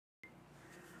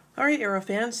Alright, Arrow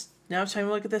fans, now time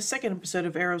to look at the second episode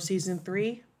of Arrow Season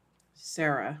 3,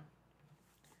 Sara.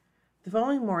 The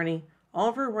following morning,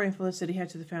 Oliver, Roy, and Felicity head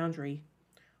to the foundry.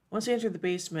 Once they enter the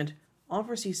basement,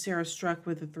 Oliver sees Sara struck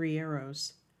with the 3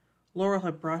 arrows. Laurel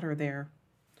had brought her there.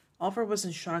 Oliver was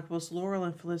in shock whilst Laurel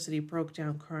and Felicity broke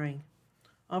down crying.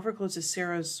 Oliver closes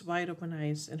Sara's wide-open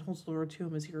eyes and holds Laurel to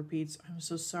him as he repeats, "I'm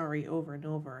so sorry," over and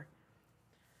over.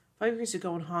 5 years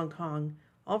ago in Hong Kong,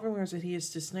 Oliver learns that he is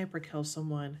to sniper kill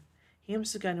someone. He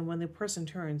aims the gun, and when the person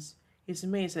turns, he is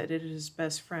amazed that it is his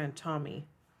best friend, Tommy.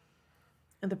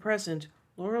 In the present,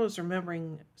 Laurel is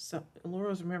remembering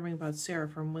about Sara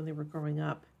from when they were growing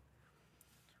up.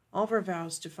 Oliver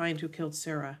vows to find who killed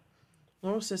Sara.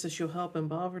 Laurel says that she'll help him,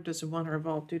 but Oliver doesn't want her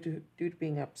involved due to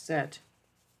being upset.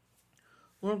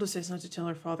 Laurel decides not to tell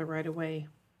her father right away.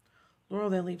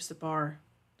 Laurel then leaves the bar.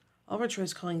 Oliver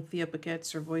tries calling Thea but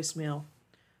gets her voicemail.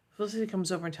 Felicity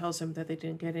comes over and tells him that they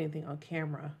didn't get anything on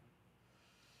camera.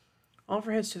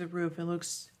 Oliver heads to the roof and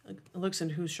looks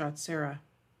into who shot Sara.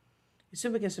 He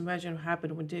soon begins to imagine what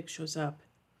happened when Dick shows up.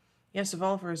 He asks if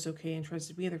Oliver is okay and tries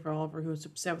to be there for Oliver, who is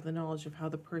upset with the knowledge of how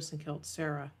the person killed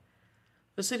Sara.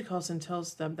 Felicity calls and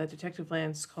tells them that Detective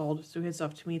Lance called, so he heads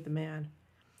off to meet the man.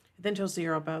 He then tells the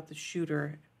Arrow about how the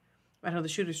shooter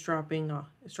is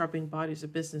dropping bodies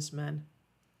of businessmen.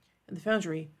 In the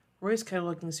foundry, Roy is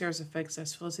cataloging Sara's effects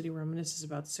as Felicity reminisces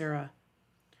about Sara.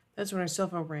 That's when her cell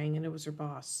phone rang, and it was her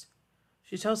boss.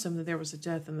 She tells him that there was a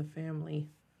death in the family.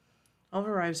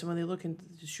 Oliver arrives, and when they look into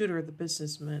the shooter of the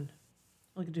businessman,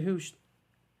 who is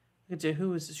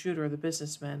the shooter of the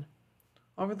businessman.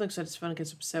 Oliver looks at his phone and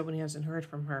gets upset when he hasn't heard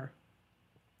from her.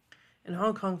 In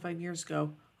Hong Kong 5 years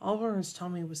ago, Oliver learns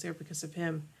Tommy was there because of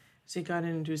him, as he got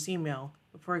into his email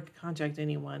before he could contact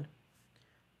anyone.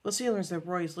 Felicity learns that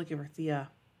Roy is looking for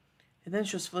Thea. It then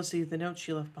shows Felicity the note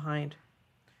she left behind.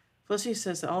 Felicity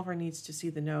says that Oliver needs to see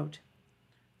the note.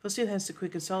 Felicity heads to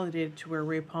Quick Consolidated to where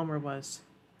Ray Palmer was.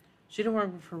 She didn't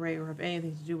work for Ray or have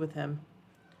anything to do with him.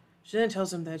 She then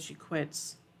tells him that she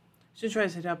quits. She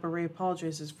tries to head out, but Ray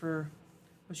apologizes for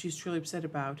what she's truly upset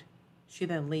about. She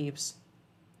then leaves.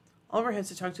 Oliver heads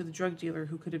to talk to the drug dealer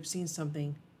who could have seen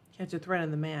something. He had to threaten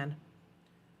the man.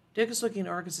 Dick is looking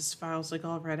at Argus's files like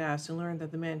Oliver had asked and learned that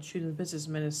the man shooting the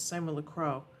businessman is Simon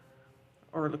LaCroix.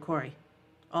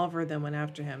 Oliver then went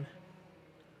after him.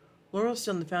 Laurel is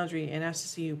still in the foundry and asks to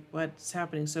see what's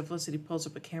happening, so Felicity pulls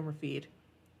up a camera feed.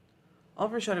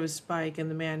 Oliver shot of his bike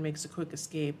and the man makes a quick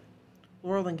escape.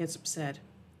 Laurel then gets upset.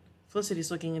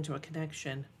 Felicity's looking into a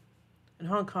connection. In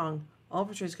Hong Kong,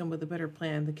 Oliver tries to come with a better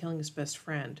plan than killing his best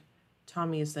friend.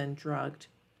 Tommy is then drugged.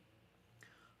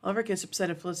 Oliver gets upset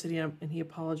at Felicity and he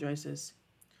apologizes.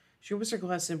 She removes her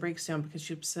glasses and breaks down because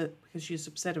she's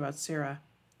upset about Sara.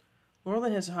 Laurel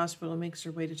then heads to the hospital and makes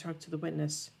her way to talk to the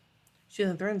witness. She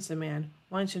then threatens the man,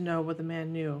 wanting to know what the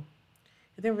man knew.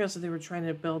 He then reveals that they were trying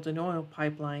to build an oil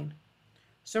pipeline.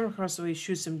 Someone across the way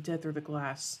shoots him dead through the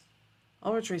glass.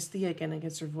 Oliver tries Thea again and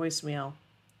gets her voicemail.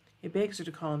 He begs her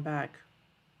to call him back.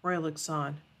 Roy looks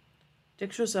on.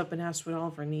 Dick shows up and asks what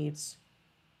Oliver needs.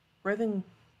 Roy then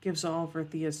gives Oliver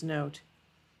Thea's note.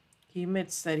 He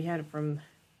admits that he had it from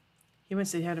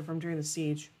during the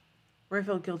siege. Roy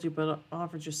felt guilty, but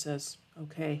Oliver just says,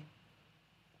 "Okay."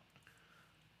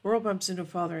 Laurel bumps into her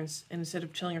father, and instead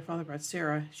of telling her father about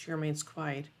Sara, she remains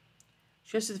quiet.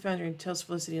 She heads to the foundry and tells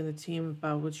Felicity and the team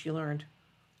about what she learned.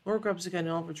 Laurel grabs a gun and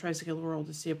Oliver tries to get Laurel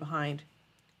to stay behind,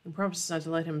 and promises not to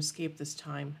let him escape this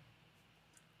time.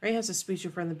 Ray has a speech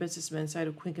in front of the businessmen inside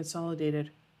of Quick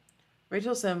Consolidated. Ray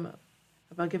tells them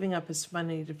about giving up his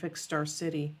money to fix Star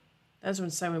City. That's when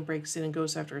Simon breaks in and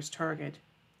goes after his target.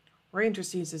 Ray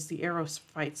intercedes as the Arrow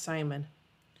fight Simon.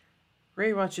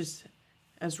 Ray watches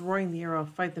as Roy and the Arrow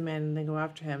fight the man and then go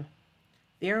after him.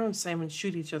 The Arrow and Simon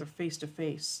shoot each other face to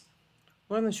face.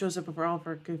 Laurel then shows up before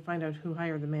Oliver could find out who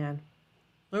hired the man.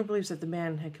 Laurel believes that the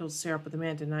man had killed Sara, but the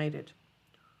man denied it.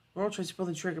 Laurel tries to pull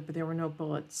the trigger, but there were no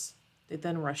bullets. They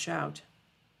then rush out.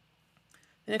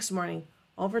 The next morning,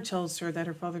 Oliver tells her that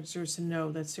her father deserves to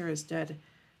know that Sara is dead,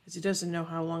 as he doesn't know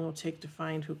how long it will take to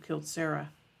find who killed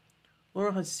Sara.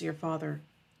 Laurel heads to see her father.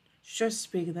 She tries to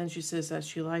speak, and then she says that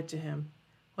she lied to him.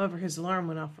 However, his alarm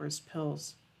went off for his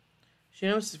pills. She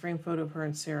notices a framed photo of her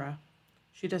and Sara.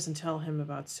 She doesn't tell him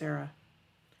about Sara.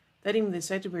 That evening, they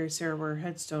decide to bury Sara where her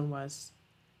headstone was.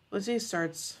 Felicity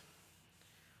starts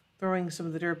throwing some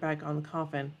of the dirt back on the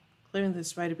coffin, claiming that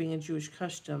despite it being a Jewish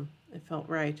custom, it felt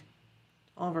right.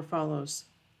 Oliver follows.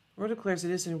 Laurel declares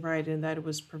it isn't right and that it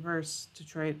was perverse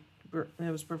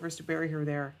to bury her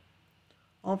there.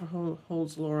 Oliver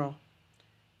holds Laurel.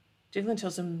 Diglin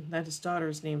tells him that his daughter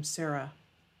is named Sara.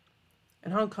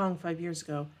 In Hong Kong 5 years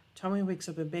ago, Tommy wakes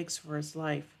up and begs for his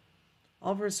life.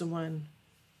 Oliver is the one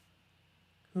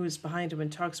who is behind him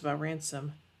and talks about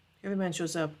ransom. The other man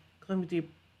shows up, claiming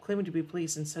to be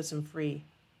police, and sets him free.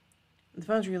 In the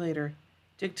foundry later,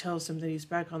 Dick tells him that he's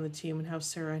back on the team and how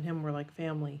Sara and him were like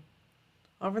family.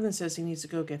 Oliver then says he needs to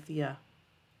go get Thea.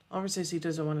 Oliver says he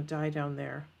doesn't want to die down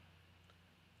there.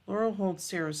 Laurel holds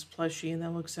Sara's plushie and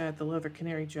then looks at the leather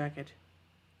canary jacket.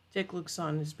 Dick looks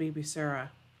on his baby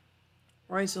Sara.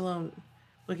 Roy's alone,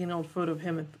 looking an old photo of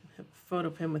him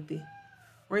with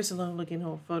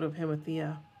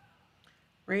Thea.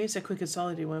 Ray is at Quick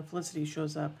Consolidated when Felicity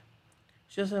shows up.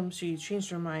 She tells him she changed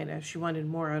her mind as she wanted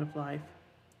more out of life.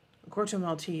 According to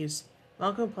Maltese,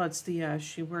 Malcolm applauds Thea as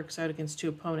she works out against two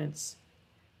opponents.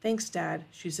 "Thanks, Dad,"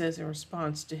 she says in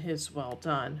response to his "well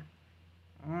done."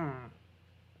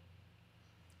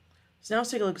 So now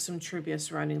let's take a look at some trivia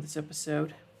surrounding this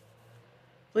episode.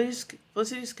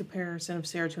 Felicity's comparison of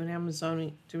Sara to an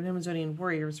Amazonian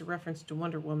warrior is a reference to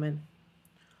Wonder Woman.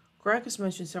 Korak is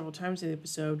mentioned several times in the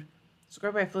episode,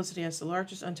 described by Felicity as the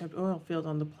largest untapped oil field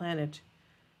on the planet,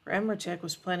 where Emmertech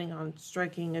was planning on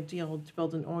striking a deal to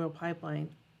build an oil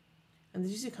pipeline. In the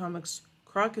DC Comics,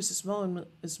 Korak is a small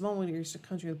Middle Eastern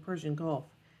country in the Persian Gulf,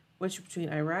 wedged between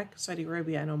Iraq, Saudi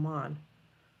Arabia, and Oman.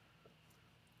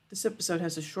 This episode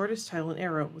has the shortest title in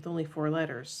Arrow, with only 4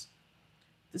 letters.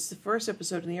 This is the first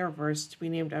episode in the Arrowverse to be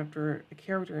named after a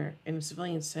character in a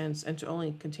civilian sense and to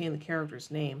only contain the character's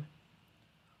name.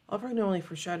 Oliver normally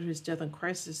foreshadowed his death on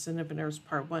Crisis in Infinite Earths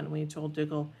Part 1 when he told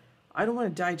Diggle, "I don't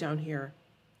want to die down here."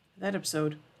 In that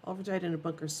episode, Oliver died in a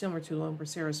bunker similar to the one where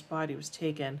Sarah's body was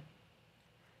taken.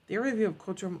 The area view of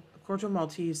Corto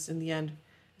Maltese in the end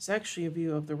is actually a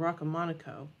view of the Rock of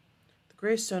Monaco. The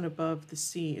gravestone above the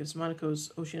sea is Monaco's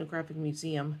Oceanographic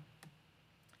Museum.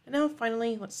 And now,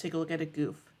 finally, let's take a look at a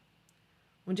goof.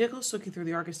 When Diggle is looking through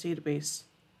the Argus database,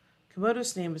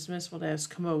 Komodo's name is misspelled as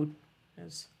Commodum.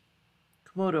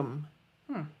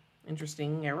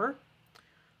 Interesting error.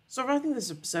 So I think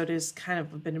this episode is kind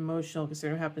of a bit emotional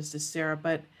considering what happens to Sara,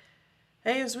 but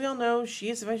hey, as we all know, she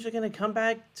is eventually going to come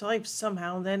back to life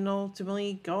somehow and then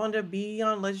ultimately go on to be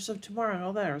on Legends of Tomorrow and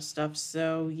all that other stuff,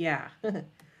 so yeah.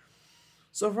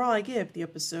 So overall, I give the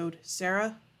episode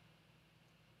Sara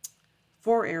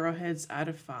 4 arrowheads out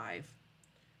of 5.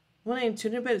 Well, and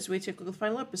tune in a bit as we take a look at the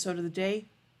final episode of the day,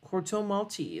 Corto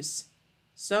Maltese.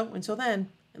 So, until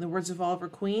then, in the words of Oliver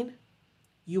Queen,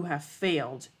 you have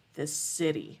failed this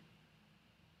city.